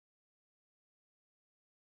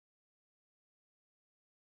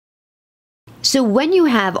So when you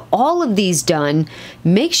have all of these done,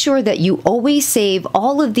 make sure that you always save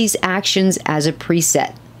all of these actions as a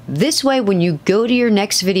preset. This way, when you go to your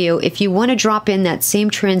next video, if you want to drop in that same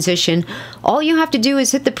transition, all you have to do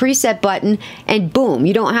is hit the preset button and boom,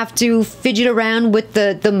 you don't have to fidget around with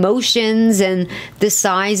the motions and the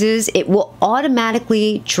sizes. It will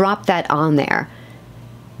automatically drop that on there.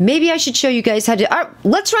 Maybe I should show you guys how to...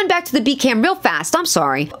 let's run back to the B-Cam real fast. I'm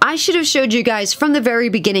sorry. I should have showed you guys from the very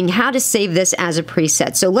beginning how to save this as a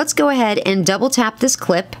preset. So let's go ahead and double tap this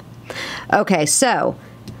clip. Okay, so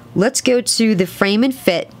let's go to the frame and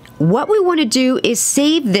fit. What we want to do is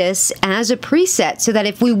save this as a preset so that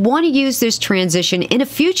if we want to use this transition in a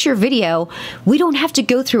future video, we don't have to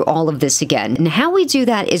go through all of this again. And how we do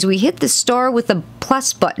that is we hit the star with the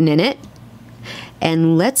plus button in it,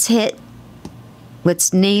 and let's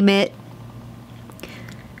name it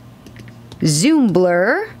Zoom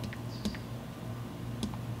Blur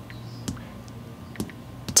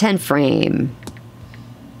 10 frame.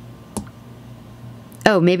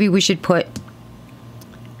 Oh, maybe we should put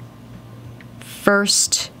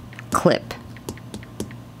first clip.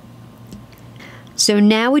 So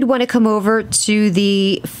now we'd want to come over to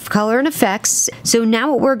the color and effects. So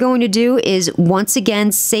now what we're going to do is once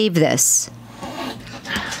again save this.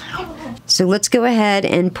 So let's go ahead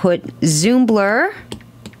and put Zoom Blur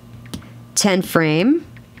 10 frame,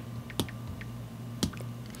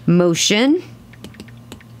 motion.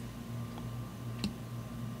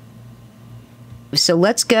 So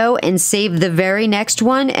let's go and save the very next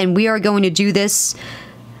one, and we are going to do this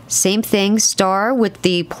same thing, star with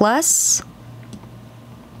the plus,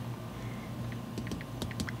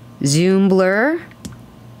 Zoom Blur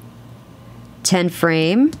 10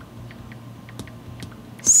 frame,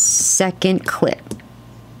 second clip.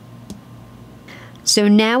 So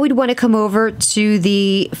now we'd want to come over to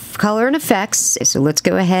the color and effects. So let's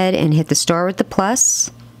go ahead and hit the star with the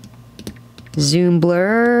plus, Zoom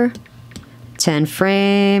Blur 10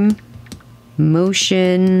 frame,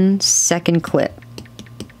 motion, second clip.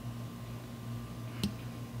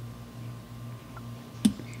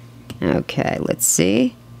 Okay, let's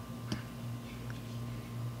see.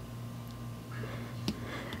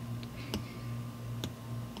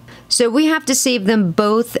 So we have to save them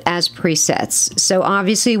both as presets. So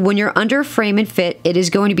obviously when you're under frame and fit, it is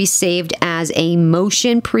going to be saved as a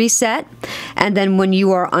motion preset. And then when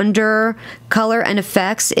you are under color and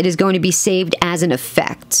effects, it is going to be saved as an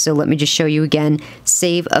effect. So let me just show you again,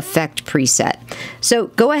 save effect preset. So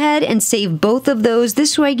go ahead and save both of those.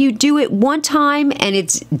 This way you do it one time and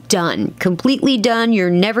it's done, completely done. You're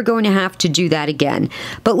never going to have to do that again.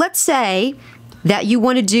 But let's say that you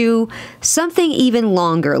want to do something even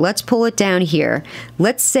longer. Let's pull it down here.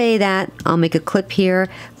 Let's say that, I'll make a clip here.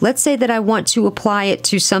 Let's say that I want to apply it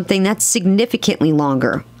to something that's significantly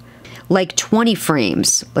longer, like 20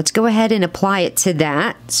 frames. Let's go ahead and apply it to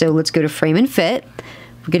that. So let's go to frame and fit.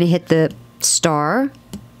 We're going to hit the star.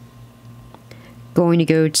 Going to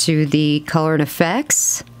go to the color and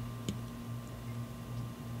effects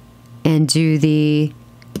and do the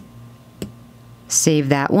save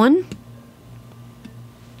that one.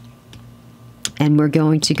 And we're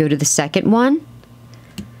going to go to the second one.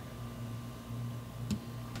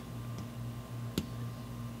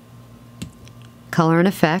 Color and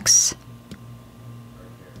effects.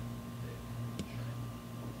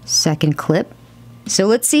 Second clip. So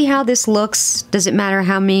let's see how this looks. Does it matter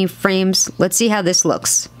how many frames? Let's see how this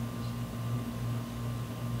looks.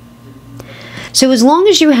 So as long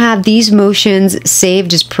as you have these motions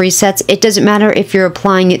saved as presets, it doesn't matter if you're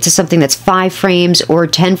applying it to something that's 5 frames or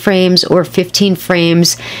 10 frames or 15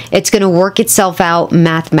 frames. It's going to work itself out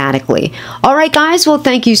mathematically. All right, guys. Well,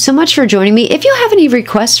 thank you so much for joining me. If you have any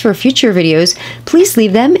requests for future videos, please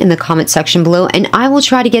leave them in the comment section below, and I will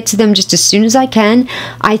try to get to them just as soon as I can.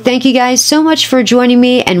 I thank you guys so much for joining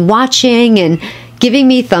me and watching and giving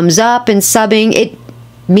me thumbs up and subbing. It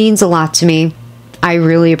means a lot to me. I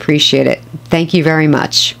really appreciate it. Thank you very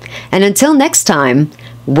much. And until next time,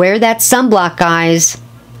 wear that sunblock, guys.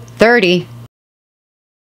 30.